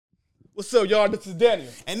What's up, y'all? This is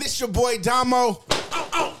Daniel. And this your boy Damo.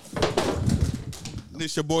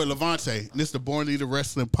 This your boy Levante. And this the Born Leader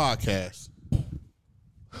Wrestling Podcast.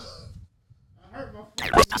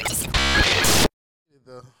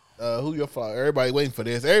 Who your flower? Everybody waiting for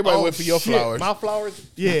this. Everybody waiting for your flowers. My flowers?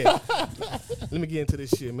 Yeah. Let me get into this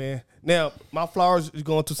shit, man. Now, my flowers is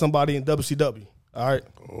going to somebody in WCW. All right?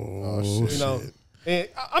 Oh, shit. You know, and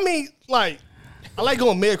I mean, like, I like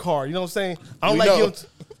going mid card. You know what I'm saying? I don't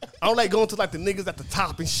like going to like the niggas at the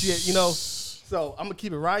top and shit. You know, so I'm gonna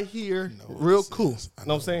keep it right here, real cool. You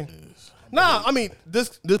know what I'm saying? Nah, I mean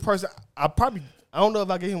this person. I don't know if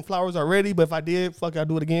I gave him flowers already, but if I did, fuck, I'll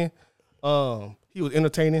do it again. He was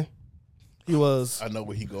entertaining. He was. I know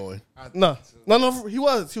where he going. No. He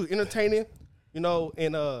was entertaining. You know,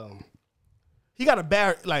 and he got a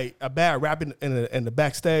bad rap in the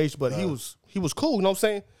backstage, but he was cool. You know what I'm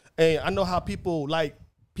saying? And I know how people like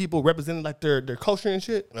people representing like their culture and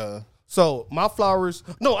shit. So my flowers.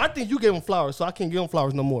 No, I think you gave him flowers, so I can't give him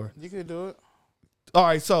flowers no more. You can do it. All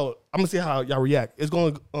right, so I'm gonna see how y'all react. It's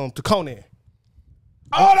going to Conan.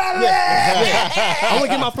 Oh, that yeah. I'm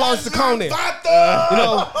gonna give my flowers to Conan. You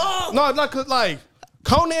know, no, not cause like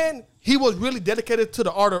Conan, he was really dedicated to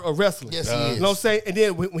the art of wrestling. Yes, he is. You know what I'm saying? And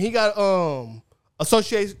then when he got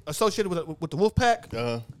associated with the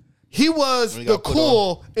Wolfpack, he was the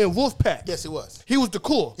cool in Wolfpack. Yes, he was. He was the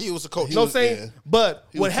cool. He was the coach. You know what I'm saying? Yeah. But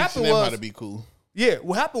He what was happened teaching them was how to be cool. Yeah,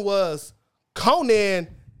 what happened was Conan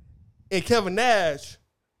and Kevin Nash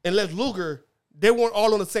and Les Luger, they weren't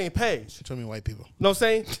all on the same page. Show me white people. You know what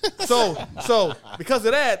I'm saying? So because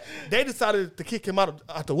of that, they decided to kick him out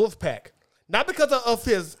the Wolfpack. Not because of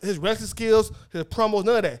his wrestling skills, his promos,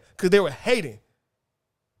 none of that. Because they were hating.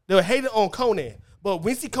 They were hating on Conan. But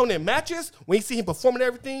when you see Conan matches, when you see him performing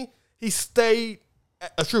everything, he stayed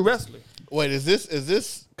a true wrestler. Wait, is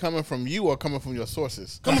this coming from you or coming from your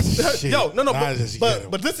sources? No,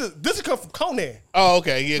 but this is come from Conan. Oh,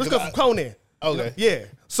 okay. Yeah, This come from Conan. Okay. Yeah.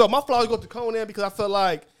 So my flowers go to Conan because I felt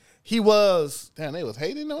like he was. Damn, they was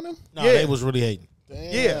hating on him? No, Yeah. they was really hating.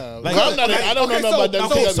 Damn. Yeah. Like, I don't know nothing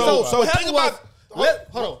about WCW. So what think happened was,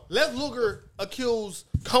 hold on. Les Luger accused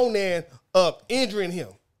Conan of injuring him.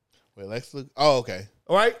 Wait, let's look. Oh, okay.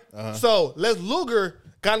 All right? So Les Luger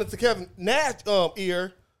got into Kevin Nash's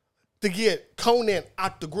ear to get Conan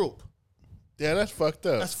out the group. Yeah, that's fucked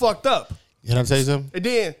up. That's fucked up. You know what I'm saying? Something? And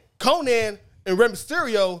then Conan and Rey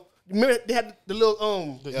Mysterio, remember they had the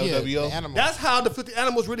little the LWO. the animal. That's how the 50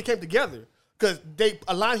 Animals really came together. Because they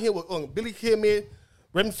aligned him with Billy Kidman,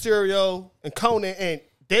 Rey Mysterio, and Conan, and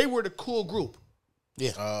they were the cool group.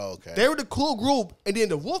 Yeah. Oh, okay. They were the cool group, and then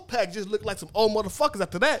the Wolfpack just looked like some old motherfuckers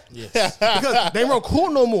after that. Yes. Because they weren't cool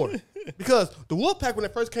no more. Because the Wolfpack, when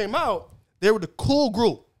they first came out, they were the cool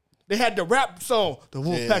group. They had the rap song, "The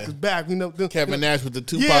Wolfpack is back." You know, Kevin Nash with the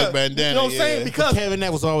Tupac bandana. You know what I'm saying? Because Kevin,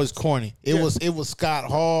 that was always corny. It was Scott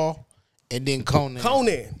Hall and then Conan.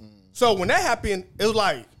 So when that happened, it was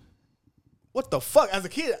like, what the fuck? As a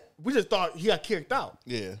kid, we just thought he got kicked out.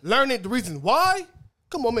 Yeah. Learning the reason why.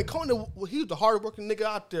 Come on, man. Conan, he was the hardest working nigga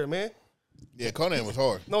out there, man. Yeah, Conan was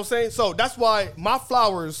hard. You know what I'm saying? So that's why my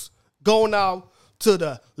flowers going out to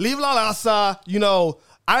the Leave It All Outside. You know,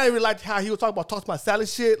 I didn't really like how he was talking about my salad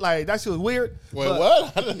shit. Like, that shit was weird. Wait,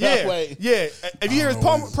 what? I didn't know. Wait. Yeah. If you hear his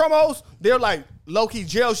promos, they're like low-key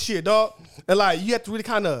jail shit, dog. And like, you have to really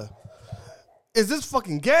kind of, is this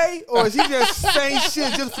fucking gay? Or is he just saying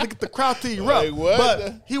shit just to get the crowd to erupt? Wait, what?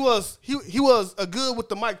 But he was a good with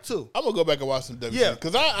the mic, too. I'm gonna go back and watch some WCW. Yeah.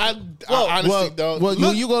 Because I honestly don't. Well,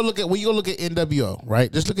 when you go look at NWO, right?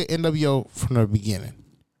 Just look at NWO from the beginning,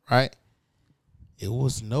 right? It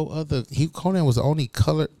was no other. Conan was the only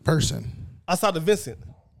colored person. Outside of Vincent.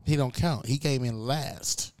 He don't count. He came in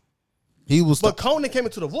last. But Conan came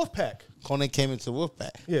into the Wolfpack. Conan came into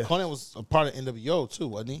Wolfpack. Yeah. Conan was a part of NWO too,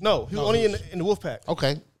 wasn't he? No, he was only in the Wolfpack.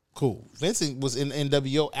 Okay, cool. Vincent was in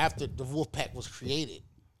NWO after the Wolfpack was created.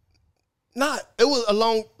 Nah, it was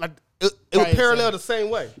along, like, it was parallel the same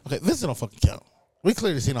way. Okay, Vincent don't fucking count. We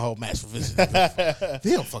clearly seen a whole match for Vincent.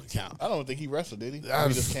 He don't fucking count. I don't think he wrestled, did he? He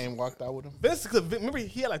just came, walked out with him. Vince, remember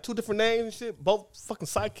he had like two different names and shit, both fucking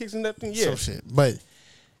sidekicks and everything. Yeah, Some shit. But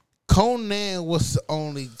Conan was the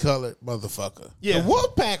only colored motherfucker. Yeah. The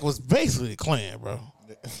Wolfpack was basically a clan, bro.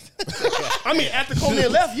 I mean, after Conan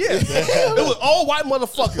left, it was all white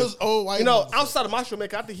motherfuckers. It was all white. You know, outside of Maestro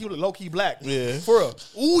Maker, I think he was low key black. Yeah. For real.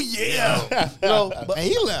 Ooh yeah. You know, but And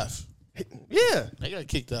he left. yeah, They got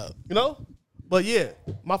kicked out. you know, but yeah,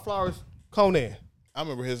 my flowers, Conan. I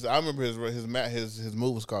remember his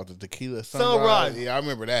move was called the Tequila Sunrise. Sunrise. Yeah, I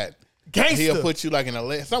remember that. Gangster. He'll put you like in a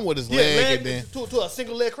leg, something with his leg, and then to a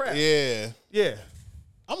single leg crab. yeah. Yeah.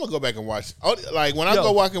 I'm gonna go back and watch. Like when I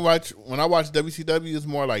watch WCW, it's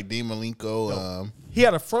more like Dean Malenko. He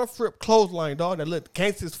had a front flip clothesline, dog, that looked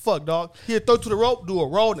gangster as fuck, dog. He'd throw to the rope, do a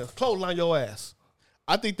roll, and clothesline your ass.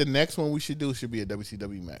 I think the next one we should do should be a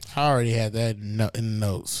WCW match. I already had that in the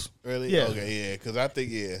notes. Really? Yeah. Okay, yeah. Because I think,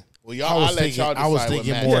 yeah. Well, I was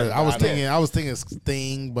thinking more. Yeah, I was thinking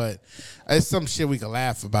Sting, but it's some shit we could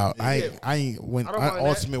laugh about. Yeah. I ain't when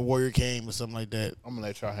Ultimate Warrior came or something like that. I'm gonna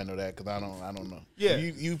let y'all handle that because I don't know. Yeah.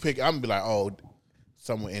 You pick. I'm gonna be like, oh,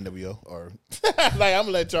 someone NWO or like I'm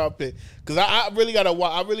gonna let y'all pick because I really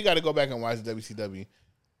gotta go back and watch WCW.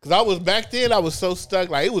 Cause I was back then, I was so stuck.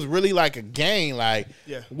 Like it was really like a game. Like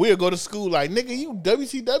we'll go to school. Like nigga, you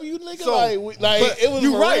WCW nigga. So, it was for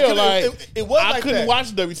real. Like it was. I couldn't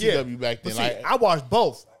watch WCW back then. But see, like I watched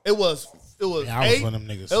both. It was I was 8. one of them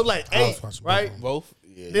niggas. It was like 8, right? both.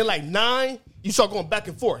 Yeah. Then like 9, you start going back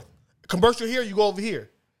and forth. Commercial here, you go over here.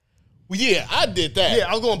 Well, yeah, I did that. Yeah,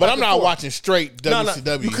 I was going, but back I'm and not forth. watching straight WCW.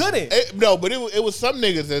 No, you couldn't. No, but it was some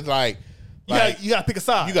niggas that's like. You gotta pick a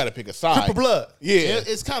side. You gotta pick a side. Triple blood. Yeah,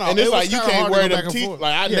 it's kind of. And it's like you can't wear them t.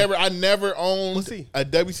 Like I never owned a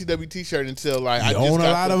WCW T-shirt until like I own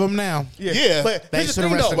a lot of them now. Yeah, but thanks here's to the the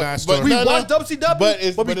thing rest of though. guys. But we watched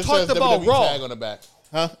WCW, but we talked about Raw. Tag on the back.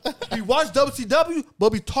 Huh? We watched WCW,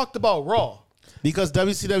 but we talked about Raw because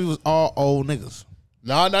WCW was all old niggas.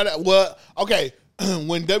 No, not that. Well, okay.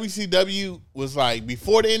 When WCW was like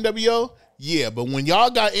before the NWO, yeah, but when y'all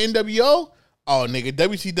got NWO, oh nigga,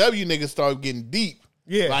 WCW niggas started getting deep.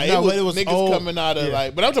 Yeah, like no, it was niggas old. coming out of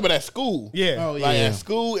like, but I'm talking about at school. Yeah, Like at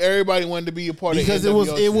school, everybody wanted to be a part because of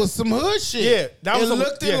NWO it was some hood shit. Yeah, that was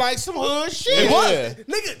like some hood shit. It was, Yeah.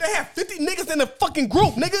 nigga. They had 50 niggas in the fucking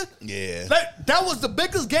group, nigga. Yeah, like, that was the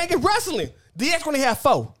biggest gang in wrestling. DX only had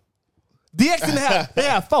 4. DX didn't have. They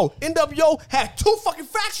had 4. NWO had 2 fucking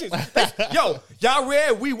factions. Yo, y'all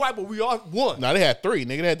red, we white, but we all one. No, they had 3.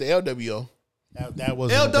 Nigga, they had the LWO. That was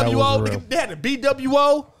LWO. Nigga, they had the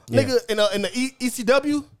BWO. Nigga in the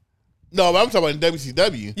ECW. No, but I'm talking about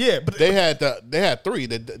WCW. Yeah, but they had 3,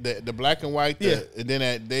 the black and white, and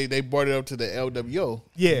then they brought it up to the LWO.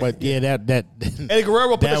 Yeah, but that Eddie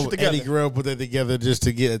Guerrero put that shit together. Eddie Guerrero put that together just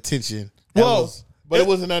to get attention. Whoa. But it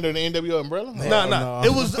wasn't under the NWO umbrella? No.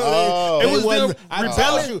 It was them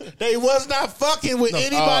rebelling. They was not fucking with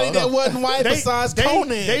anybody that wasn't white besides Conan.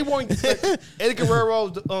 They weren't. Eddie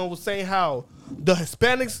Guerrero was saying how the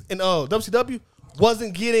Hispanics in WCW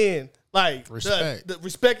wasn't getting like the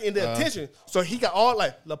respect and the attention. So he got all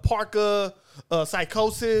like La Parka,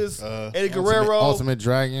 Psychosis, Eddie Guerrero, Ultimate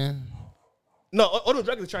Dragon. No, Ultimate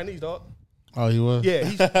Dragon is Chinese, dog. Oh, he was?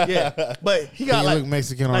 Yeah, but he got like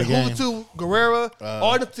Mexican on like the game. Juventud, Guerrero,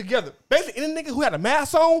 all them together. Basically, any nigga who had a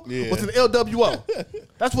mask on was in the LWO.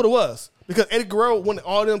 That's what it was. Because Eddie Guerrero wanted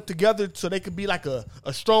all them together so they could be like a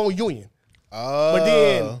strong union.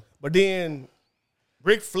 But then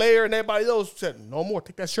Ric Flair and everybody else said, no more,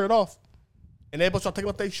 take that shirt off. And everybody started taking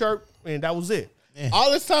off their shirt, and that was it. Yeah.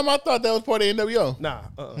 All this time I thought that was part of NWO. Nah.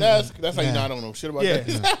 That's how you know I don't know shit about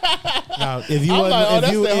that. Now, if you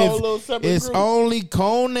it's group. Only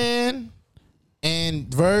Conan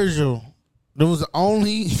and Virgil. There was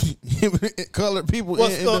only colored people.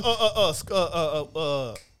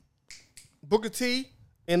 Booker T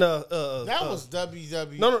and that was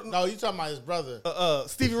WW. No, you talking about his brother,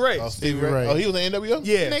 Stevie Ray. Stevie Ray. Oh, he was in NWO.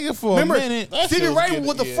 Yeah, nigga for a minute. Stevie Ray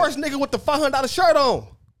was the first nigga with the $500 shirt on.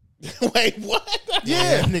 Wait, what?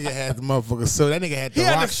 Yeah, that nigga had the motherfucker. So that nigga had the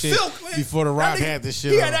rock shit before the rock had the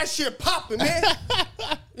shit. He had that shit popping, man.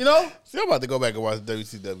 You know? See, I'm about to go back and watch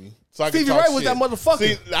WCW. So Stevie Ray was that motherfucker.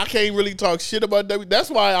 See, I can't really talk shit about WWE.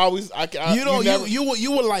 That's why I always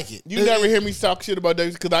you would like it. You never hear me talk shit about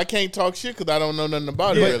WWE because I can't talk shit because I don't know nothing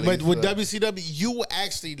about it. Really, but with WCW, you will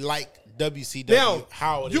actually like WCW. Now,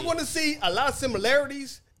 how you're going to see a lot of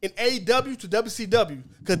similarities in AEW to WCW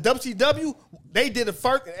because WCW they did it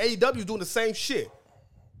first and AEW doing the same shit.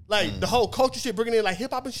 Like the whole culture shit, bringing in like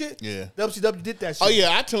hip hop and shit. Yeah, WCW did that shit. Oh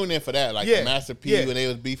yeah, I tuned in for that. Like the Master P when they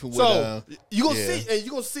was beefing with. So you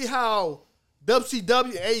gonna see how WCW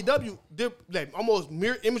and AEW they're like almost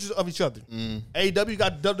mirror images of each other. AEW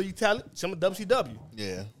got WWE talent, some of WCW.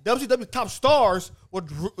 Yeah, WCW top stars were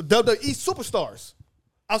WWE superstars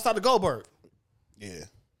outside of Goldberg. Yeah,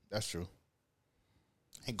 that's true.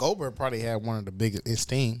 And Goldberg probably had one of the biggest. His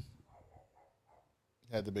Sting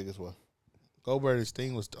had the biggest one. Goldberg and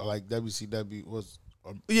Sting was like WCW was.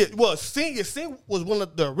 Sting was one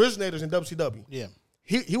of the originators in WCW. Yeah,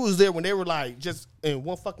 he was there when they were like just in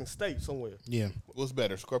one fucking state somewhere. Yeah. What's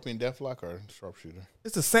better, Scorpion Deathlock or Sharpshooter?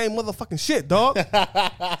 It's the same motherfucking shit, dog.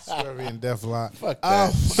 Scorpion Deathlock. Fuck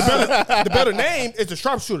that. The better name is the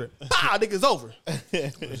Sharpshooter. Bah, nigga's over.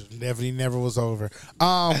 Definitely never was over.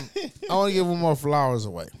 I want to give one more flowers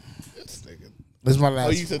away. This is my last.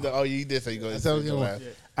 Oh, you said you did say you go. Tell you what,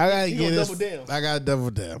 I gotta get this. double down. I gotta double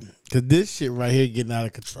down because this shit right here getting out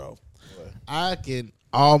of control. What? I can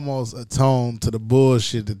almost atone to the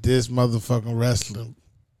bullshit that this motherfucking wrestling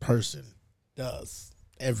person does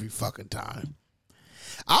every fucking time.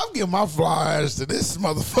 I'll give my flowers to this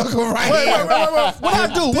motherfucker right here. Wait. What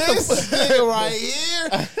I do? This nigga right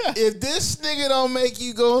here, if this nigga don't make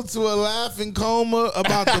you go into a laughing coma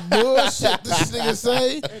about the bullshit this nigga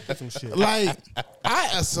say, like,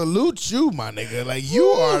 I salute you, my nigga. Like, you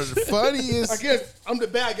are the funniest. I guess I'm the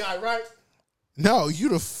bad guy, right? No, you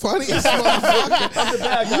the funniest motherfucker. I'm the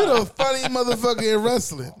bad guy. You the funny motherfucker in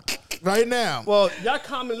wrestling right now. Well, y'all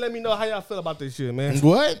comment. Let me know how y'all feel about this shit, man.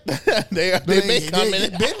 What? they been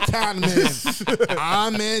commenting. Been commenting.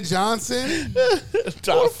 Ahmed Johnson. What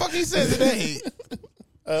the fuck he said today?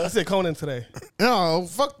 I said Conan today. No,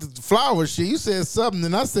 fuck the flower shit. You said something,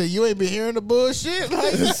 and I said you ain't been hearing the bullshit.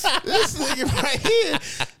 Like this nigga right here,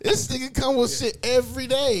 this nigga come with shit every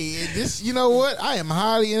day. And this, you know what? I am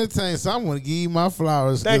highly entertained, so I'm gonna give you my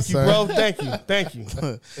flowers. Thank you, sir. bro. Thank you.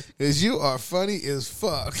 Cause you are funny as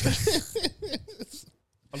fuck.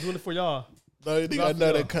 I'm doing it for y'all. No, you think I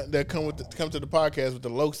know that come to the podcast with the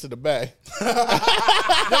lokes to the back.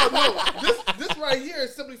 No. This right here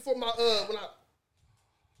is simply for my when I.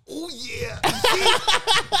 Oh yeah.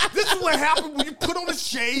 See, this is what happened when you put on the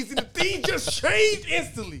shades and the thing just changed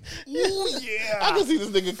instantly. Oh yeah. I can see this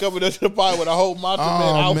nigga coming up to the pod with a whole Macho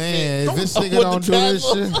Man outfit. Oh man, if this nigga don't do this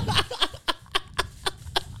shit.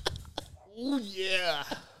 Oh yeah.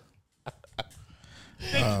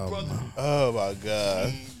 Thank you, brother. Oh my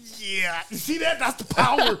god. Yeah. You see that? That's the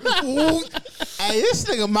power. Ooh. Hey, this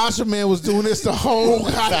nigga Macho Man was doing this the whole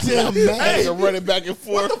goddamn night. Hey, running back and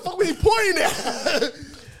forth. What the fuck was he pointing at?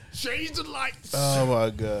 Change the lights. Oh my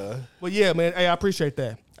god. Well, yeah, man. Hey, I appreciate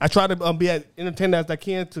that. I try to be as entertaining as I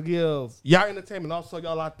can to give y'all entertainment, also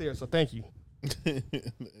y'all out there. So thank you.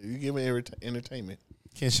 You give me entertainment.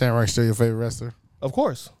 Ken Shamrock still your favorite wrestler? Of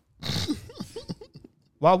course.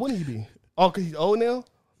 Why wouldn't he be? Oh, because he's old now?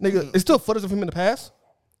 Nigga, it's still footage of him in the past.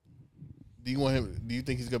 Do you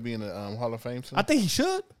think he's gonna be in the Hall of Fame soon? I think he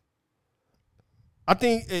should. I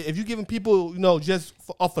think if you giving people, just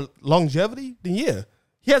off of longevity, then yeah.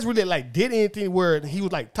 He hasn't really did anything where he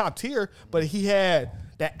was top tier, but he had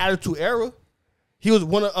that Attitude Era. He was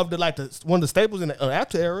one of the staples in the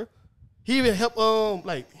Attitude Era. He even helped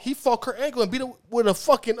he fought Kurt Angle and beat him with a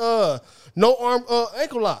fucking no arm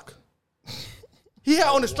ankle lock. He had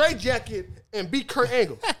on a straight jacket and beat Kurt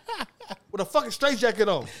Angle with a fucking straight jacket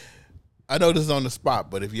on. I know this is on the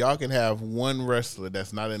spot, but if y'all can have one wrestler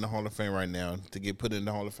that's not in the Hall of Fame right now to get put in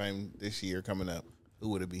the Hall of Fame this year coming up, who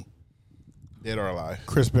would it be? Dead or alive?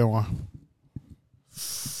 Chris Benoit.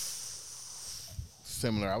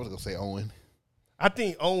 Similar. I was going to say Owen. I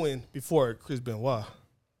think Owen before Chris Benoit.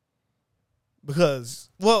 Because,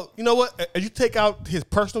 well, you know what? If you take out his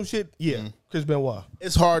personal shit, yeah, Chris Benoit.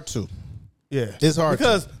 It's hard to. Yeah. It's hard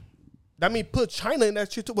because that mean put China in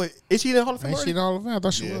that shit too. Wait, is she in the Hall of Fame? Ain't she in the Hall of Fame? I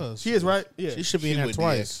thought she was. She is, right? Yeah. She should be in there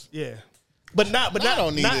twice. Yeah. But not I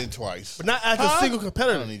don't need it twice. But not as a single I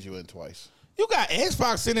competitor. don't need you in twice. You got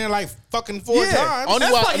Xbox in there fucking 4 times.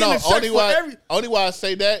 Only why I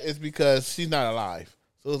say that is because she's not alive.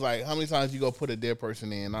 So it's how many times you go put a dead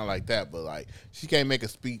person in? Not like that, but she can't make a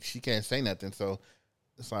speech. She can't say nothing. So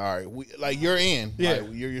it's all right. You're in. Yeah.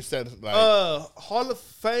 You're set. Hall of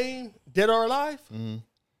Fame, dead or alive? Mm-hmm.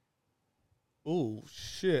 Oh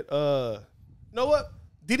shit. You know what?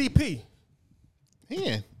 DDP. He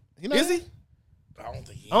in. Is he? I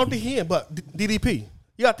don't think he in, but DDP.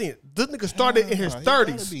 You gotta think this nigga started in his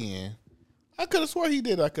 30s. I could have swore he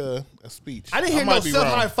did a speech. I didn't hear no self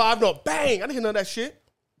high five, no bang. I didn't hear none of that shit.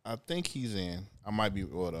 I think he's in. I might be.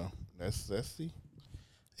 Though. Let's see.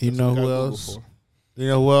 You know who else? You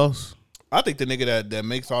know who else? I think the nigga that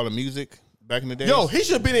makes all the music back in the day. Yo, he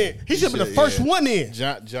should have been in. He should have been the first one in.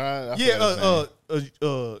 John.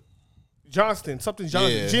 Johnston, something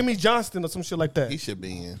Johnston, Yeah. Jimmy Johnston or some shit like that. He should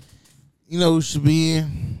be in. You know who should be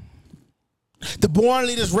in? The Born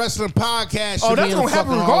Leaders Wrestling Podcast. Oh, that's gonna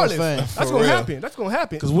happen regardless. That's gonna real. happen. That's gonna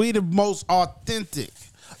happen. Because we the most authentic,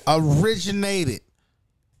 originated,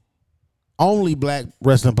 only black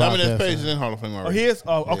wrestling podcast. Diamond Page is in Hall of Fame already. Oh, he is?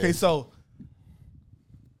 Oh, okay, so.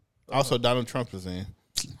 Also, Donald Trump is in.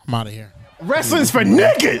 I'm out of here. Wrestling's for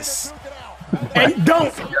niggas. And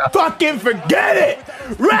don't fucking forget it.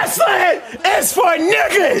 Wrestling is for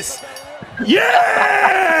niggas.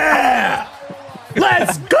 Yeah.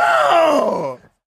 Let's go.